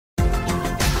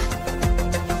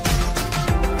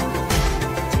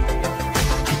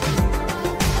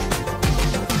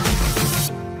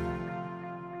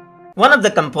One of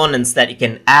the components that you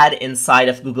can add inside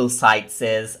of Google Sites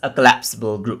is a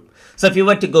collapsible group. So if you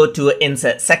were to go to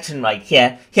insert section right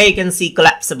here you can see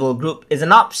collapsible group is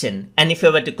an option. And if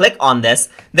you were to click on this,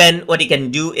 then what you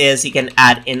can do is you can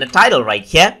add in a title right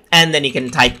here, and then you can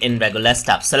type in regular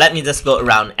stuff. So let me just go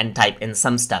around and type in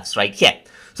some stuffs right here.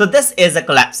 So this is a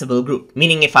collapsible group,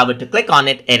 meaning if I were to click on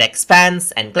it, it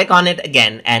expands, and click on it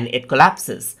again and it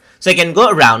collapses. So you can go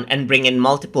around and bring in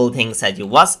multiple things as you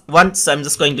want. So I'm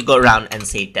just going to go around and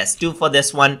say test2 for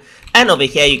this one. And over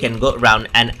here, you can go around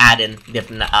and add in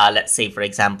different, let's say, for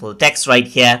example, text right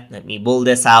here. Let me bold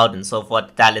this out and so forth,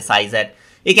 italicize it.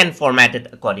 You can format it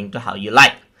according to how you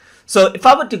like. So if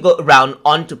I were to go around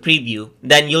onto preview,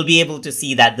 then you'll be able to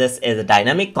see that this is a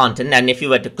dynamic content. And if you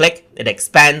were to click, it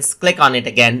expands, click on it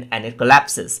again, and it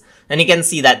collapses. And you can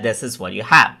see that this is what you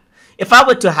have. If I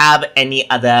were to have any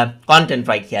other content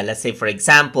right here, let's say, for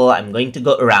example, I'm going to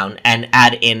go around and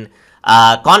add in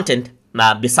content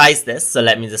besides this. So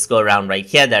let me just go around right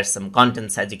here. There's some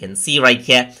contents as you can see right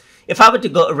here. If I were to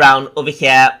go around over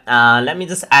here, let me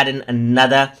just add in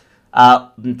another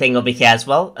thing over here as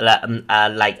well,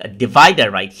 like a divider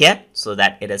right here, so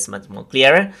that it is much more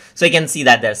clearer. So you can see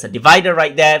that there's a divider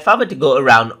right there. If I were to go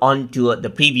around onto the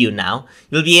preview now,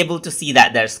 you'll be able to see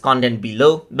that there's content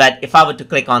below. But if I were to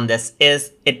click on this,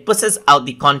 it pushes out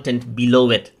the content below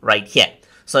it right here.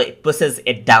 So it pushes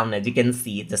it down, as you can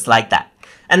see, just like that.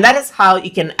 And that is how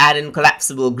you can add in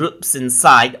collapsible groups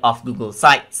inside of Google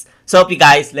Sites. So hope you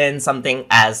guys learned something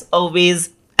as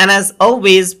always. And as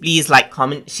always, please like,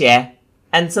 comment, share,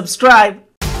 and subscribe.